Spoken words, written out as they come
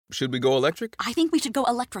Should we go electric? I think we should go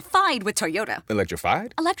electrified with Toyota.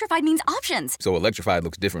 Electrified? Electrified means options. So electrified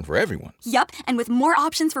looks different for everyone. Yup, and with more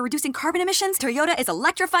options for reducing carbon emissions, Toyota is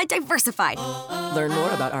electrified diversified. Learn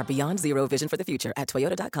more about our Beyond Zero vision for the future at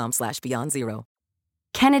toyota.com/Beyond Zero.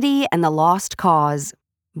 Kennedy and the Lost Cause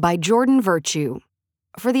by Jordan Virtue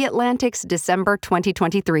for The Atlantic's December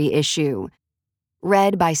 2023 issue.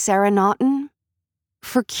 Read by Sarah Naughton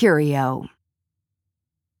for Curio.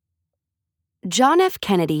 John F.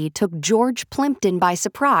 Kennedy took George Plimpton by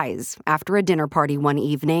surprise after a dinner party one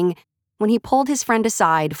evening when he pulled his friend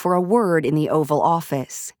aside for a word in the Oval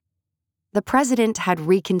Office. The president had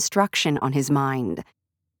Reconstruction on his mind.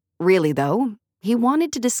 Really, though, he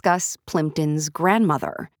wanted to discuss Plimpton's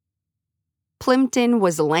grandmother. Plimpton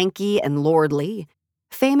was lanky and lordly,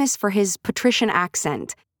 famous for his patrician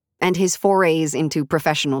accent and his forays into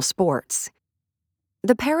professional sports.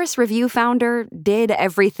 The Paris Review founder did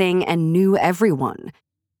everything and knew everyone.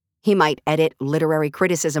 He might edit literary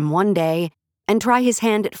criticism one day and try his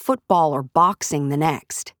hand at football or boxing the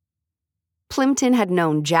next. Plimpton had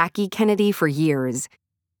known Jackie Kennedy for years,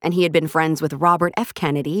 and he had been friends with Robert F.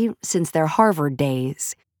 Kennedy since their Harvard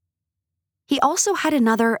days. He also had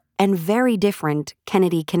another and very different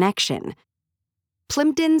Kennedy connection.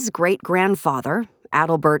 Plimpton's great-grandfather,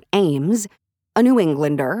 Adelbert Ames, a New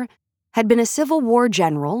Englander, had been a Civil War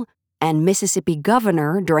general and Mississippi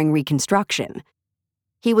governor during Reconstruction.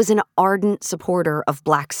 He was an ardent supporter of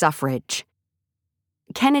black suffrage.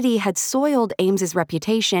 Kennedy had soiled Ames's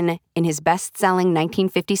reputation in his best-selling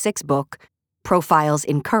 1956 book, Profiles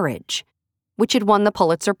in Courage, which had won the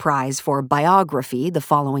Pulitzer Prize for biography the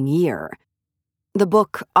following year. The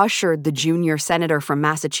book ushered the junior senator from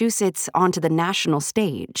Massachusetts onto the national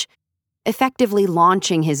stage, effectively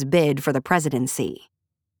launching his bid for the presidency.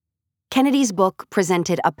 Kennedy's book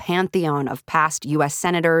presented a pantheon of past U.S.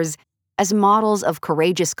 senators as models of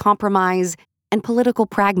courageous compromise and political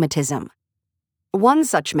pragmatism. One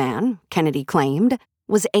such man, Kennedy claimed,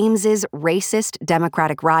 was Ames's racist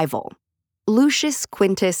Democratic rival, Lucius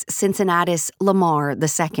Quintus Cincinnatus Lamar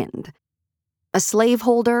II. A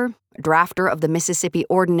slaveholder, drafter of the Mississippi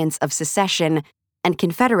Ordinance of Secession, and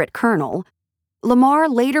Confederate colonel, Lamar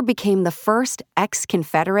later became the first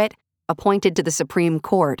ex-Confederate appointed to the Supreme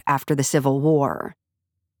Court after the Civil War.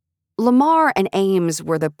 Lamar and Ames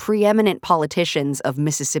were the preeminent politicians of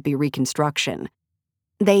Mississippi Reconstruction.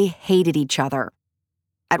 They hated each other.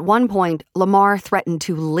 At one point, Lamar threatened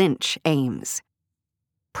to lynch Ames.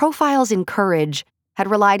 Profiles in Courage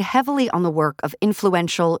had relied heavily on the work of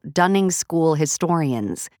influential Dunning School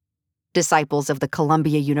historians, disciples of the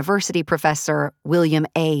Columbia University professor William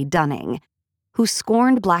A. Dunning, who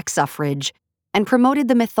scorned black suffrage and promoted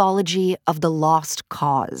the mythology of the lost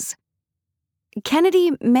cause.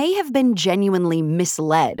 Kennedy may have been genuinely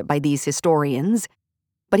misled by these historians,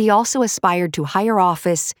 but he also aspired to higher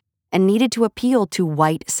office and needed to appeal to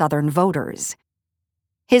white Southern voters.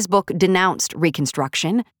 His book denounced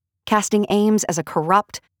Reconstruction, casting Ames as a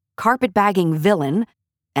corrupt, carpetbagging villain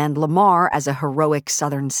and Lamar as a heroic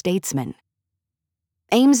Southern statesman.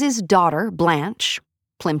 Ames's daughter, Blanche,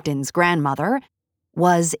 Plimpton's grandmother,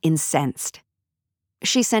 was incensed.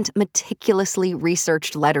 She sent meticulously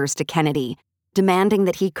researched letters to Kennedy, demanding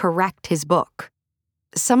that he correct his book.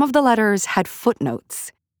 Some of the letters had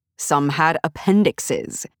footnotes. Some had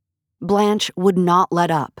appendixes. Blanche would not let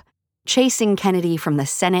up, chasing Kennedy from the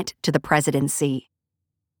Senate to the presidency.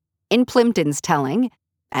 In Plimpton's telling,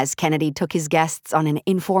 as Kennedy took his guests on an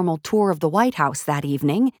informal tour of the White House that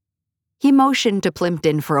evening, he motioned to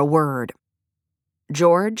Plimpton for a word.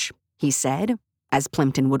 "George," he said, as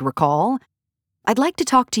Plimpton would recall, "I'd like to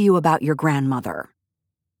talk to you about your grandmother."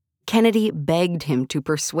 Kennedy begged him to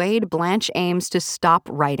persuade Blanche Ames to stop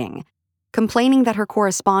writing, complaining that her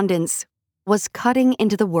correspondence was cutting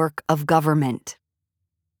into the work of government.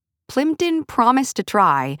 Plimpton promised to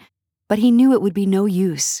try, but he knew it would be no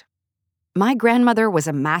use. "My grandmother was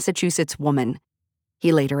a Massachusetts woman,"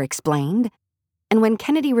 he later explained, and when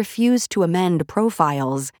Kennedy refused to amend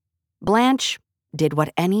Profiles, Blanche did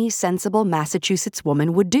what any sensible Massachusetts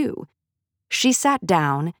woman would do. She sat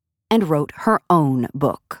down and wrote her own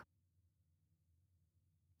book.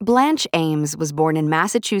 Blanche Ames was born in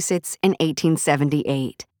Massachusetts in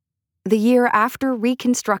 1878, the year after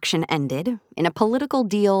Reconstruction ended in a political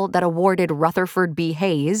deal that awarded Rutherford B.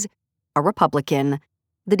 Hayes, a Republican,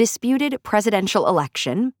 the disputed presidential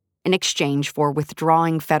election in exchange for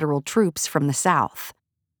withdrawing federal troops from the South.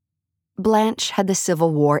 Blanche had the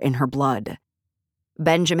Civil War in her blood.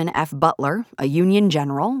 Benjamin F. Butler, a Union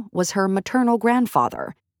general, was her maternal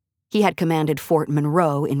grandfather. He had commanded Fort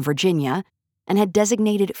Monroe in Virginia and had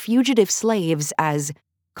designated fugitive slaves as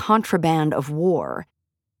contraband of war,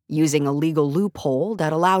 using a legal loophole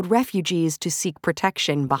that allowed refugees to seek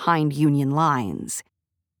protection behind Union lines.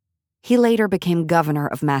 He later became governor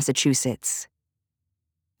of Massachusetts.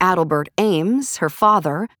 Adelbert Ames, her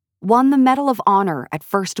father, won the Medal of Honor at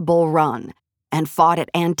First Bull Run and fought at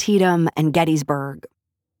Antietam and Gettysburg.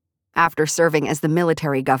 After serving as the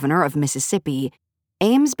military governor of Mississippi,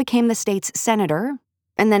 Ames became the state's senator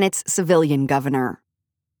and then its civilian governor.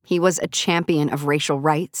 He was a champion of racial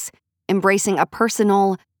rights, embracing a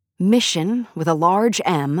personal mission with a large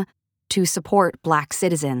M to support Black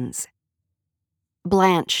citizens.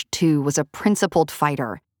 Blanche, too, was a principled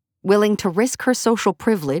fighter, willing to risk her social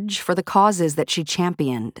privilege for the causes that she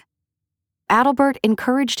championed. Adelbert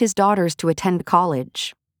encouraged his daughters to attend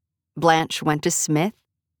college. Blanche went to Smith,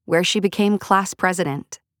 where she became class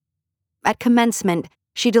president. At commencement,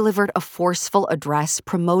 she delivered a forceful address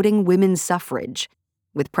promoting women's suffrage,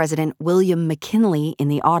 with President William McKinley in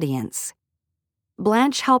the audience.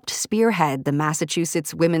 Blanche helped spearhead the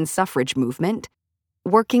Massachusetts women's suffrage movement,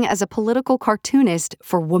 working as a political cartoonist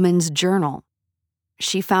for Woman's Journal.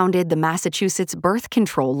 She founded the Massachusetts Birth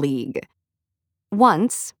Control League.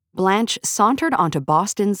 Once, Blanche sauntered onto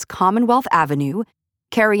Boston's Commonwealth Avenue,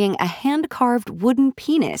 carrying a hand-carved wooden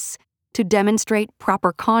penis to demonstrate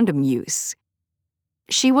proper condom use.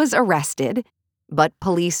 She was arrested, but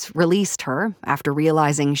police released her after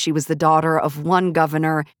realizing she was the daughter of one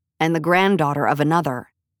governor and the granddaughter of another.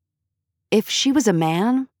 If she was a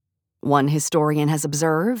man, one historian has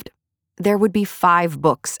observed, there would be 5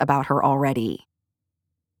 books about her already.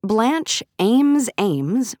 Blanche Ames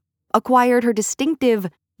Ames acquired her distinctive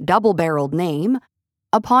double-barreled name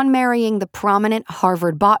upon marrying the prominent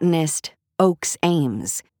Harvard botanist Oakes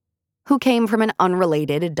Ames, who came from an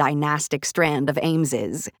unrelated dynastic strand of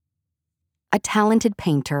Ameses. A talented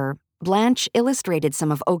painter, Blanche illustrated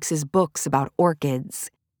some of Oakes's books about orchids.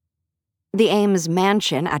 The Ames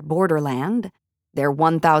Mansion at Borderland, their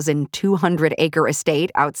 1,200-acre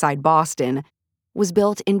estate outside Boston, was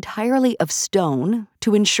built entirely of stone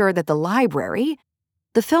to ensure that the library,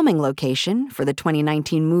 the filming location for the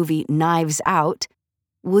 2019 movie Knives Out,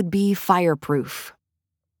 would be fireproof.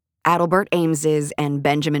 Adelbert Ames's and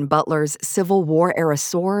Benjamin Butler's Civil War-era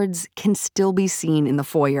swords can still be seen in the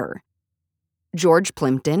foyer. George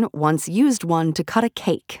Plimpton once used one to cut a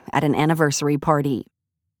cake at an anniversary party.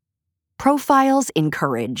 Profiles in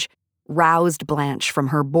Courage roused Blanche from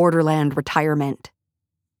her borderland retirement.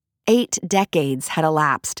 8 decades had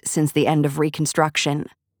elapsed since the end of Reconstruction.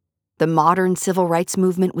 The modern civil rights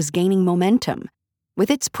movement was gaining momentum,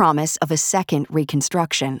 with its promise of a second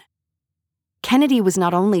Reconstruction. Kennedy was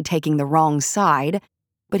not only taking the wrong side,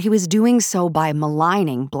 but he was doing so by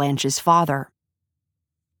maligning Blanche's father.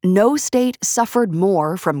 No state suffered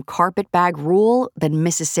more from carpetbag rule than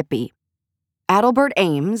Mississippi. Adelbert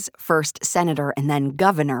Ames, first senator and then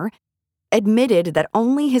governor, admitted that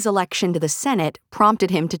only his election to the Senate prompted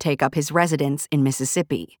him to take up his residence in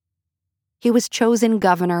Mississippi. He was chosen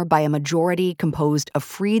governor by a majority composed of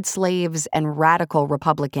freed slaves and radical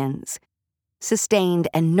Republicans, sustained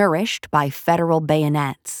and nourished by federal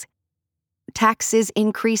bayonets. Taxes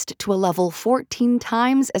increased to a level 14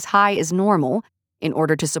 times as high as normal in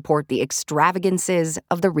order to support the extravagances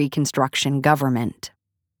of the Reconstruction government.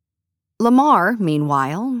 Lamar,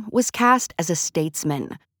 meanwhile, was cast as a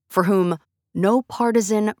statesman for whom no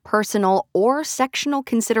partisan, personal, or sectional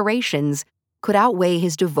considerations could outweigh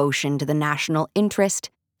his devotion to the national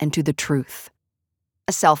interest and to the truth.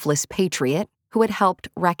 A selfless patriot who had helped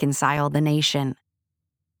reconcile the nation.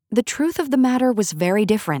 The truth of the matter was very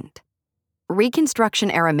different.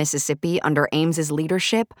 Reconstruction-era Mississippi under Ames's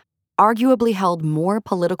leadership arguably held more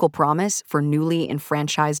political promise for newly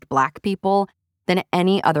enfranchised Black people than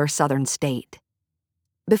any other Southern state.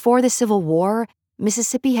 Before the Civil War,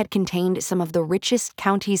 Mississippi had contained some of the richest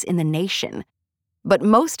counties in the nation, but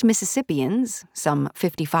most Mississippians, some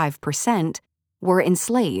 55%, were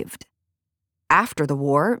enslaved. After the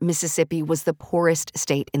war, Mississippi was the poorest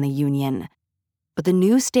state in the Union, but the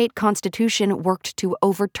new state constitution worked to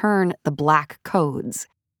overturn the Black Codes,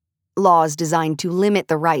 laws designed to limit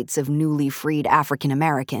the rights of newly freed African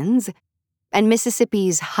Americans, and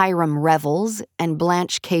Mississippi's Hiram Revels and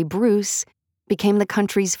Blanche K. Bruce became the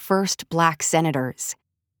country's first Black senators.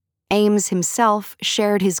 Ames himself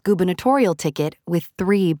shared his gubernatorial ticket with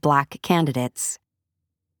 3 Black candidates.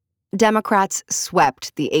 Democrats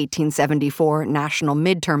swept the 1874 national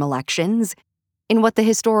midterm elections in what the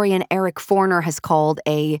historian Eric Forner has called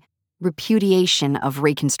a repudiation of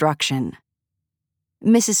Reconstruction.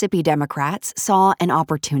 Mississippi Democrats saw an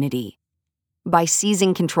opportunity. By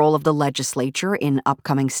seizing control of the legislature in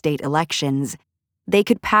upcoming state elections, they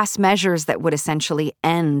could pass measures that would essentially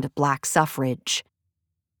end Black suffrage.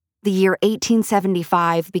 The year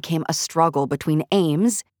 1875 became a struggle between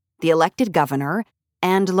Ames, the elected governor,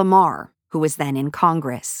 and Lamar, who was then in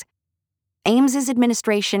Congress. Ames's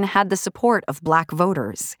administration had the support of black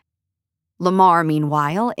voters. Lamar,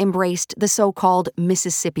 meanwhile, embraced the so-called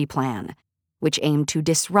Mississippi Plan, which aimed to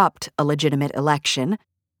disrupt a legitimate election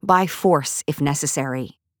by force if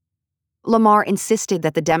necessary. Lamar insisted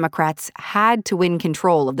that the Democrats had to win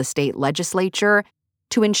control of the state legislature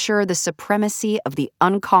to ensure the supremacy of the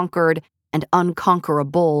unconquered and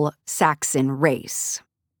unconquerable Saxon race.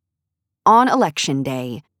 On Election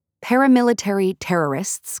Day, paramilitary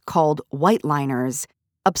terrorists called whiteliners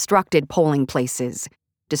obstructed polling places,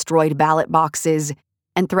 destroyed ballot boxes,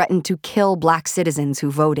 and threatened to kill black citizens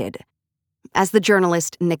who voted. As the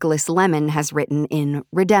journalist Nicholas Lemon has written in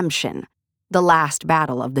Redemption, the last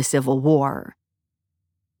battle of the Civil War.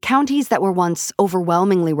 Counties that were once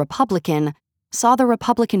overwhelmingly Republican saw the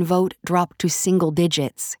Republican vote drop to single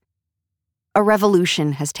digits. A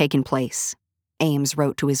revolution has taken place, Ames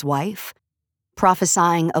wrote to his wife,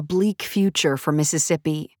 prophesying a bleak future for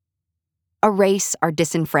Mississippi. A race are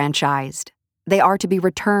disenfranchised. They are to be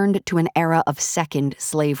returned to an era of second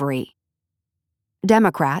slavery.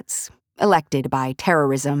 Democrats, elected by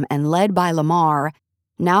terrorism and led by Lamar,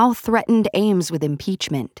 now threatened Ames with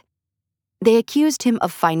impeachment. They accused him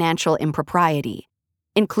of financial impropriety,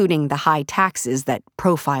 including the high taxes that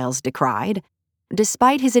profiles decried,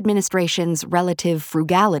 despite his administration's relative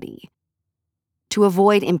frugality. To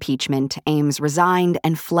avoid impeachment, Ames resigned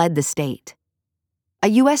and fled the state. A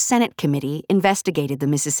U.S. Senate committee investigated the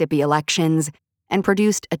Mississippi elections and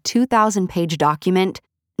produced a 2,000-page document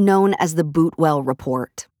known as the Boutwell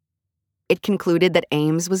Report. It concluded that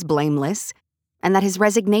Ames was blameless and that his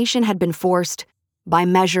resignation had been forced by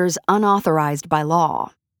measures unauthorized by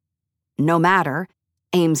law. No matter,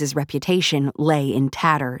 Ames's reputation lay in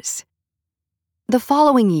tatters. The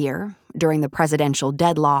following year, during the presidential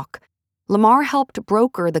deadlock, Lamar helped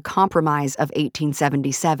broker the Compromise of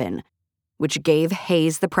 1877, which gave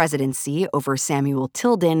Hayes the presidency over Samuel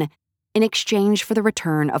Tilden in exchange for the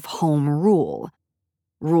return of home rule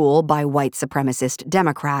by white supremacist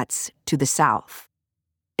Democrats to the South,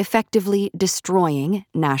 effectively destroying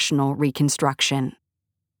national Reconstruction.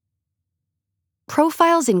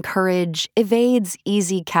 Profiles in Courage evades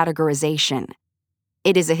easy categorization.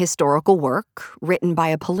 It is a historical work written by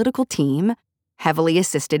a political team, heavily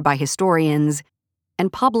assisted by historians,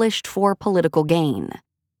 and published for political gain.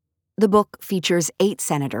 The book features 8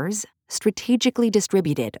 senators, strategically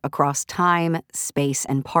distributed across time, space,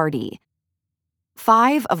 and party.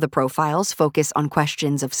 5 of the profiles focus on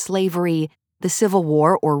questions of slavery, the Civil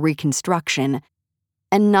War, or Reconstruction,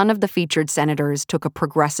 and none of the featured senators took a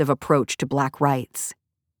progressive approach to black rights.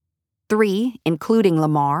 3, including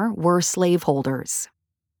Lamar, were slaveholders.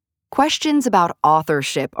 Questions about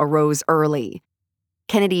authorship arose early.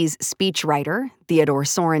 Kennedy's speechwriter, Theodore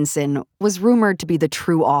Sorensen, was rumored to be the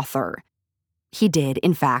true author. He did,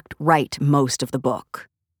 in fact, write most of the book.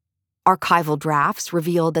 Archival drafts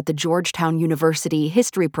revealed that the Georgetown University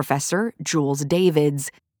history professor, Jules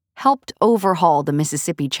Davids, helped overhaul the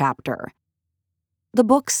Mississippi chapter. The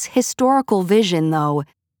book's historical vision, though,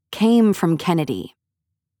 came from Kennedy.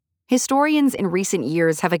 Historians in recent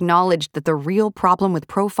years have acknowledged that the real problem with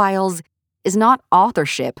profiles is not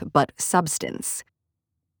authorship, but substance.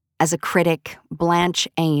 As a critic, Blanche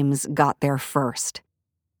Ames got there first.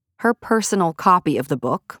 Her personal copy of the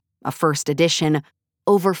book, a first edition,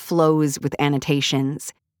 overflows with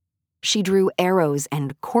annotations. She drew arrows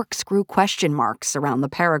and corkscrew question marks around the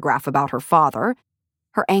paragraph about her father,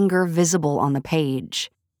 her anger visible on the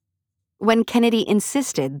page. When Kennedy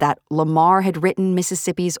insisted that Lamar had written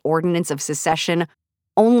Mississippi's Ordinance of Secession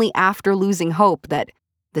only after losing hope that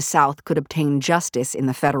the South could obtain justice in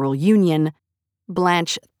the federal Union,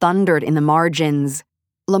 Blanche thundered in the margins.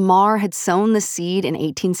 Lamar had sown the seed in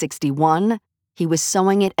 1861. He was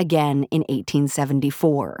sowing it again in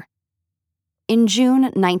 1874. In June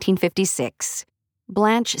 1956,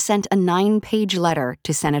 Blanche sent a 9-page letter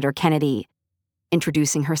to Senator Kennedy,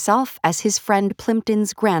 introducing herself as his friend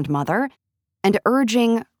Plimpton's grandmother and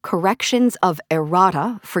urging corrections of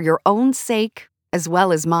errata for your own sake as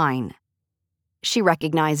well as mine. She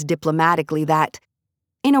recognized diplomatically that,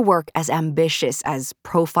 in a work as ambitious as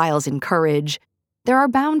Profiles in Courage, there are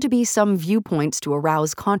bound to be some viewpoints to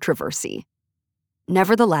arouse controversy.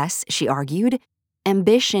 Nevertheless, she argued,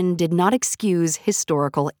 ambition did not excuse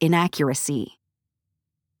historical inaccuracy.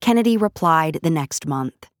 Kennedy replied the next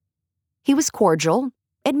month. He was cordial,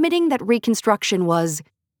 admitting that Reconstruction was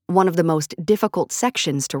one of the most difficult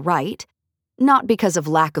sections to write, not because of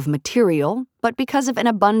lack of material, but because of an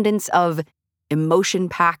abundance of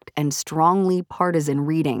emotion-packed and strongly partisan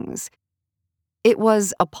readings. It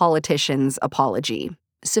was a politician's apology,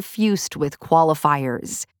 suffused with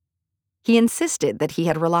qualifiers. He insisted that he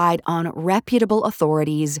had relied on reputable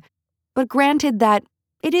authorities, but granted that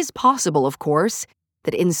it is possible, of course,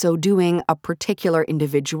 that in so doing a particular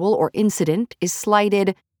individual or incident is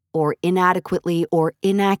slighted or inadequately or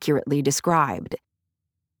inaccurately described.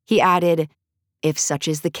 He added, "If such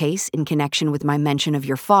is the case in connection with my mention of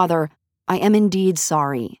your father, I am indeed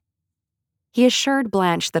sorry." He assured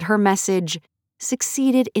Blanche that her message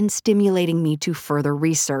succeeded in stimulating me to further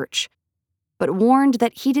research, but warned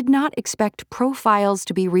that he did not expect profiles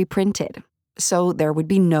to be reprinted, so there would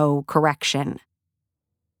be no correction.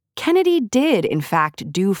 Kennedy did, in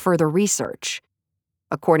fact, do further research.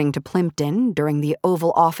 According to Plimpton, during the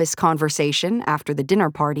Oval Office conversation after the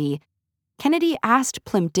dinner party, Kennedy asked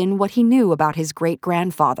Plimpton what he knew about his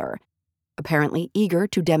great-grandfather, apparently eager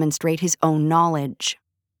to demonstrate his own knowledge.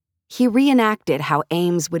 He reenacted how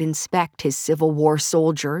Ames would inspect his Civil War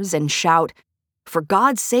soldiers and shout, "For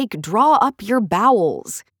God's sake, draw up your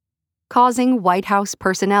bowels," causing White House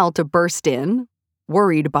personnel to burst in,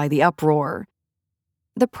 worried by the uproar.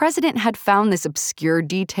 The president had found this obscure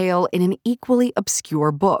detail in an equally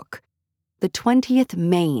obscure book, The 20th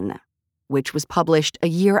Maine, which was published a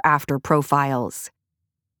year after Profiles.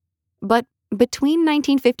 But between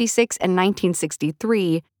 1956 and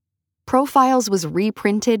 1963, Profiles was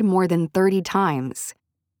reprinted more than 30 times.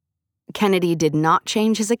 Kennedy did not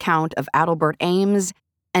change his account of Adelbert Ames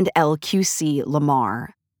and LQC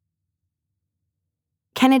Lamar.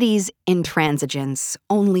 Kennedy's intransigence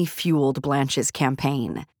only fueled Blanche's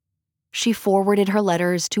campaign. She forwarded her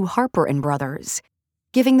letters to Harper & Brothers,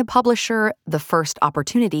 giving the publisher the first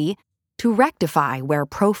opportunity to rectify where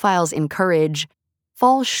Profiles encourage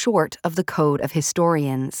falls short of the code of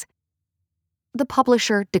historians. The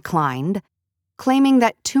publisher declined, claiming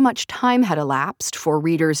that too much time had elapsed for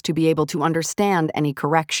readers to be able to understand any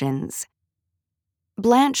corrections.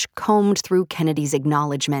 Blanche combed through Kennedy's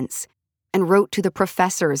acknowledgments and wrote to the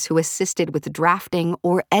professors who assisted with drafting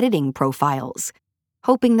or editing Profiles,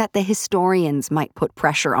 hoping that the historians might put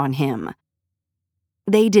pressure on him.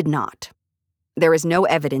 They did not. There is no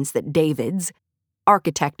evidence that Davids,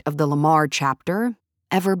 architect of the Lamar chapter,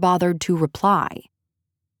 ever bothered to reply.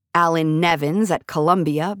 Alan Nevins at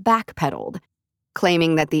Columbia backpedaled,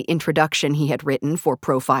 claiming that the introduction he had written for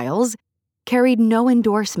Profiles carried no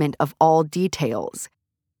endorsement of all details.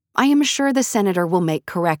 "I am sure the senator will make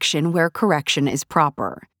correction where correction is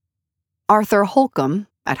proper." Arthur Holcomb,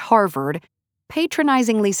 at Harvard,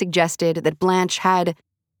 patronizingly suggested that Blanche had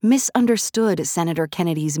misunderstood Senator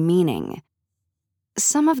Kennedy's meaning.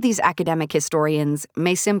 Some of these academic historians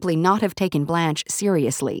may simply not have taken Blanche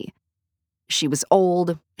seriously. She was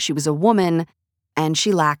old, she was a woman, and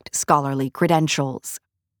she lacked scholarly credentials.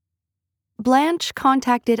 Blanche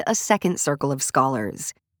contacted a second circle of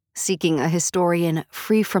scholars, seeking a historian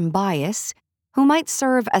free from bias who might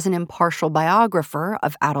serve as an impartial biographer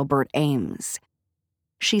of Adelbert Ames.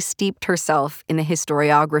 She steeped herself in the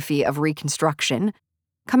historiography of Reconstruction,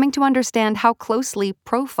 coming to understand how closely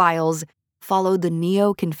Profiles followed the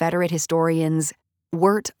neo-Confederate historians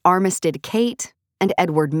Wirt Armistead Kate and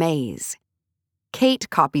Edward Mays. Kate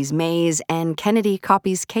copies Mays and Kennedy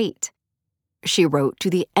copies Kate. She wrote to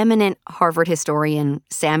the eminent Harvard historian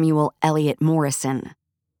Samuel Eliot Morison.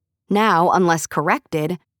 Now, unless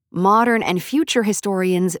corrected, modern and future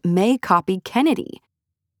historians may copy Kennedy.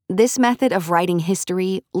 This method of writing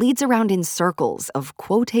history leads around in circles of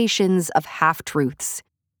quotations of half-truths.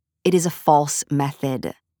 It is a false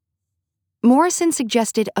method. Morison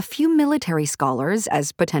suggested a few military scholars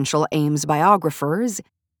as potential Ames biographers,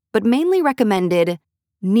 but mainly recommended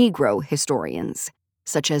Negro historians,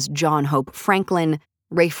 such as John Hope Franklin,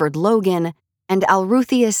 Rayford Logan, and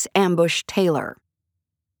Alrutheus Ambush Taylor.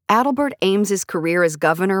 Adelbert Ames's career as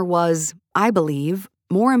governor was, I believe,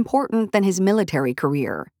 more important than his military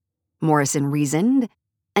career, Morison reasoned,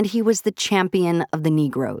 and he was the champion of the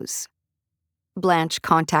Negroes. Blanche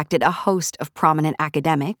contacted a host of prominent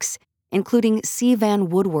academics, including C. Van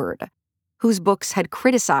Woodward, whose books had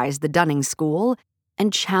criticized the Dunning School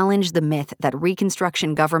and challenged the myth that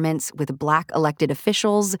Reconstruction governments with Black elected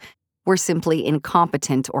officials were simply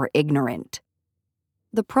incompetent or ignorant.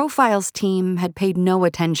 The Profiles team had paid no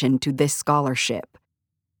attention to this scholarship.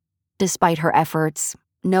 Despite her efforts,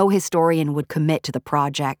 no historian would commit to the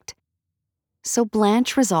project. So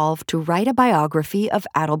Blanche resolved to write a biography of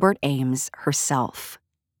Adelbert Ames herself.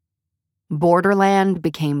 Borderland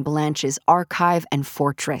became Blanche's archive and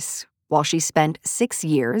fortress, while she spent 6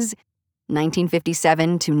 years,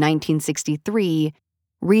 1957 to 1963,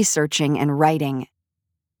 researching and writing.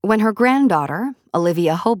 When her granddaughter,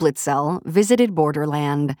 Olivia Hoblitzell, visited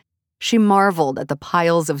Borderland, she marveled at the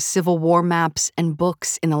piles of Civil War maps and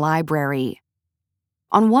books in the library.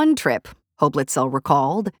 On one trip, Hoblitzell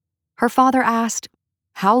recalled, her father asked,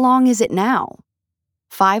 "How long is it now?"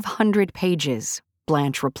 500 pages,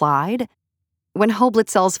 Blanche replied. When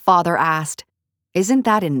Hoblitzell's father asked, "Isn't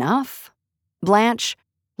that enough?" Blanche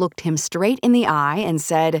looked him straight in the eye and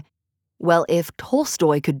said, "Well, if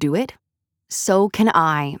Tolstoy could do it, so can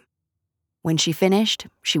I." When she finished,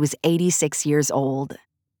 she was 86 years old.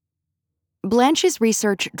 Blanche's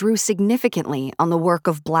research drew significantly on the work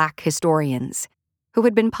of Black historians, who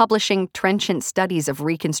had been publishing trenchant studies of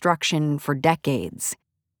Reconstruction for decades.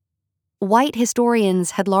 White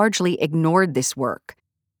historians had largely ignored this work,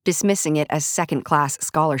 dismissing it as second-class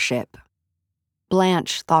scholarship.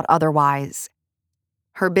 Blanche thought otherwise.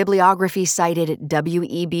 Her bibliography cited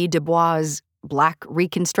W.E.B. Du Bois' Black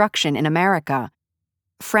Reconstruction in America,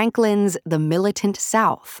 Franklin's The Militant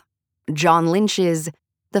South, John Lynch's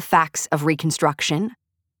The Facts of Reconstruction,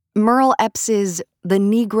 Merle Epps's The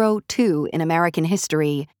Negro, Too, in American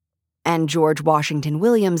History, and George Washington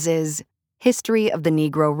Williams's History of the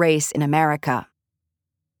Negro Race in America.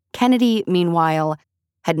 Kennedy, meanwhile,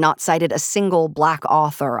 had not cited a single Black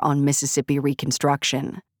author on Mississippi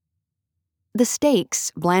Reconstruction. The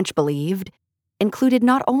stakes, Blanche believed, included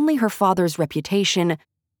not only her father's reputation,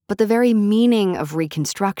 but the very meaning of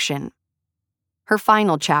Reconstruction. Her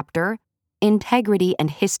final chapter, Integrity and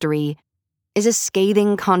History, is a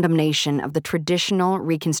scathing condemnation of the traditional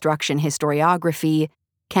Reconstruction historiography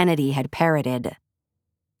Kennedy had parroted.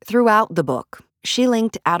 Throughout the book, she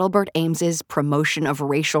linked Adelbert Ames's promotion of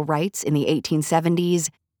racial rights in the 1870s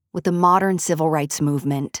with the modern civil rights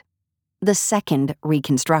movement, the Second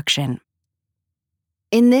Reconstruction.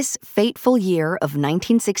 In this fateful year of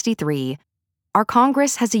 1963, our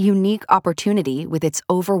Congress has a unique opportunity with its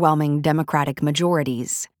overwhelming Democratic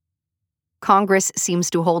majorities. Congress seems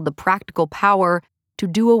to hold the practical power to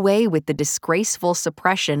do away with the disgraceful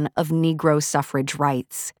suppression of Negro suffrage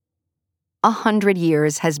rights. 100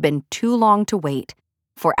 years has been too long to wait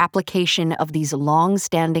for application of these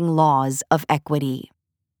long-standing laws of equity.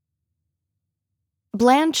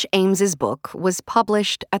 Blanche Ames's book was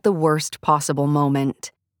published at the worst possible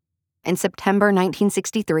moment. In September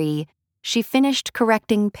 1963, she finished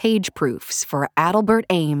correcting page proofs for Adelbert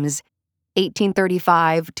Ames,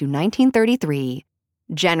 1835 to 1933,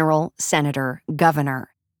 General, Senator, Governor.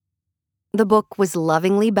 The book was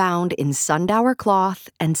lovingly bound in sundower cloth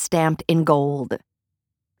and stamped in gold.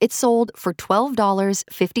 It sold for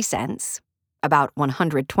 $12.50, about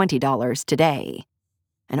 $120 today,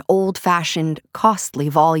 an old-fashioned, costly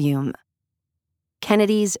volume.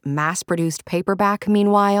 Kennedy's mass-produced paperback,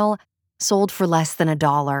 meanwhile, sold for less than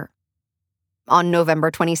 $1. On November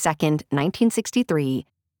 22, 1963,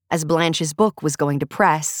 as Blanche's book was going to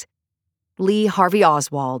press, Lee Harvey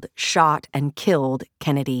Oswald shot and killed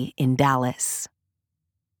Kennedy in Dallas.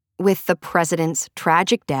 With the president's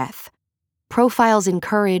tragic death, Profiles in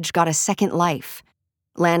Courage got a second life,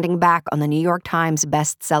 landing back on the New York Times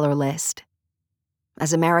bestseller list.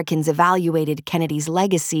 As Americans evaluated Kennedy's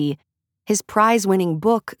legacy, his prize-winning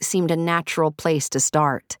book seemed a natural place to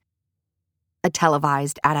start. A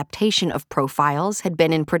televised adaptation of Profiles had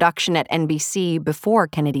been in production at NBC before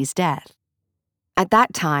Kennedy's death. At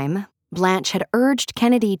that time, Blanche had urged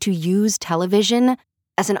Kennedy to use television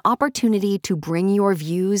as an opportunity to bring your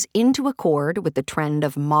views into accord with the trend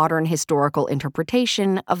of modern historical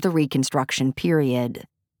interpretation of the Reconstruction period.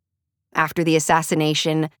 After the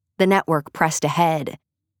assassination, the network pressed ahead,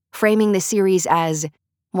 framing the series as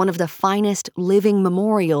one of the finest living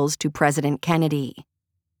memorials to President Kennedy.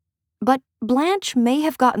 But Blanche may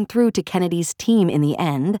have gotten through to Kennedy's team in the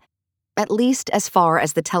end, at least as far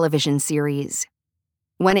as the television series.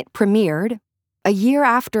 When it premiered, a year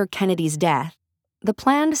after Kennedy's death, the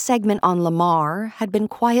planned segment on Lamar had been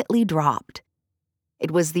quietly dropped.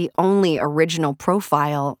 It was the only original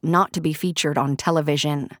profile not to be featured on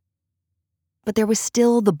television. But there was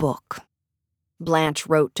still the book. Blanche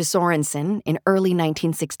wrote to Sorensen in early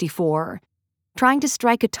 1964, trying to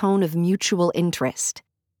strike a tone of mutual interest.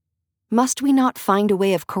 Must we not find a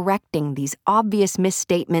way of correcting these obvious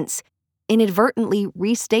misstatements inadvertently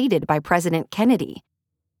restated by President Kennedy?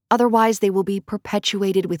 Otherwise, they will be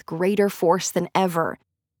perpetuated with greater force than ever.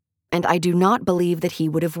 And I do not believe that he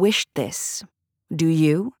would have wished this. Do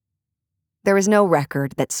you? There is no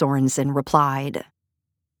record that Sorensen replied.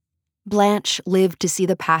 Blanche lived to see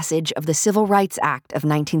the passage of the Civil Rights Act of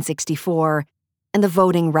 1964 and the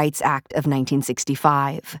Voting Rights Act of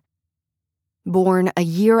 1965. Born a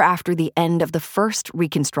year after the end of the first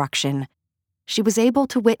Reconstruction, she was able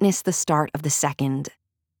to witness the start of the second.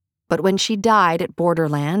 But when she died at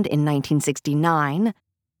Borderland in 1969,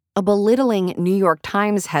 a belittling New York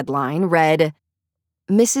Times headline read,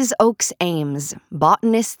 "Mrs. Oakes Ames,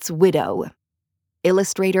 botanist's widow,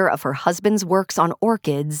 illustrator of her husband's works on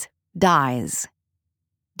orchids, dies."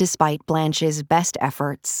 Despite Blanche's best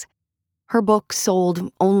efforts, her book sold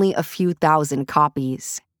only a few thousand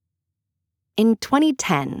copies. In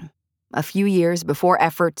 2010, a few years before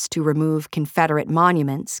efforts to remove Confederate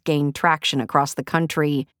monuments gained traction across the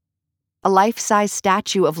country, a life-size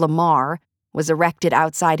statue of Lamar was erected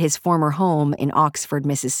outside his former home in Oxford,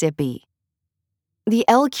 Mississippi. The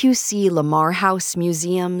LQC Lamar House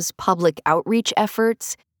Museum's public outreach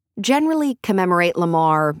efforts generally commemorate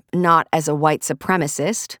Lamar not as a white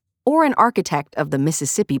supremacist or an architect of the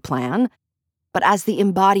Mississippi Plan, but as the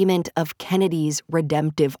embodiment of Kennedy's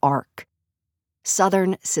redemptive arc,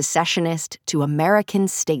 Southern secessionist to American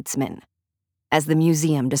statesman, as the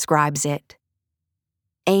museum describes it.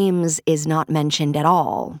 Ames is not mentioned at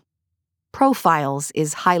all. Profiles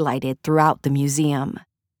is highlighted throughout the museum.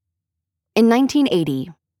 In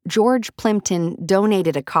 1980, George Plimpton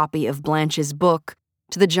donated a copy of Blanche's book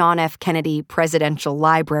to the John F. Kennedy Presidential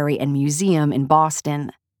Library and Museum in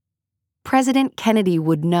Boston. President Kennedy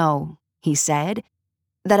would know, he said,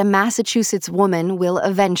 that a Massachusetts woman will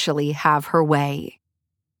eventually have her way.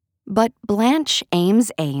 But Blanche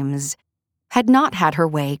Ames had not had her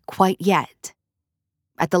way quite yet.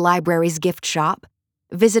 At the library's gift shop,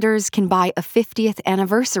 visitors can buy a 50th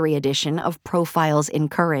anniversary edition of Profiles in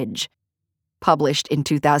Courage, published in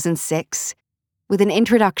 2006, with an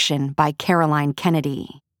introduction by Caroline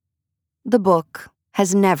Kennedy. The book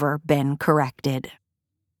has never been corrected.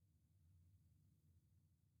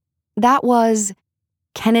 That was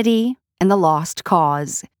Kennedy and the Lost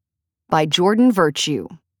Cause by Jordan Virtue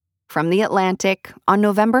from The Atlantic on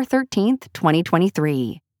November 13th,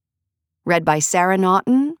 2023. Read by Sarah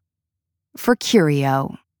Naughton for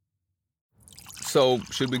Curio. So,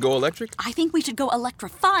 should we go electric? I think we should go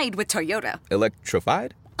electrified with Toyota.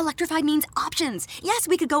 Electrified? Electrified means options. Yes,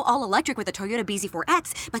 we could go all electric with a Toyota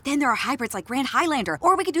BZ4X, but then there are hybrids like Grand Highlander,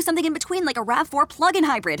 or we could do something in between like a RAV4 plug-in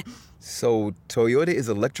hybrid. So, Toyota is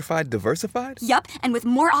electrified diversified? Yup, and with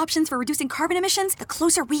more options for reducing carbon emissions, the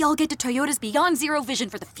closer we all get to Toyota's Beyond Zero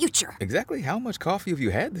vision for the future. Exactly how much coffee have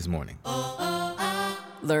you had this morning?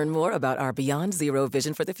 Learn more about our Beyond Zero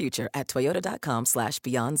vision for the future at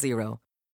toyota.com/beyond zero.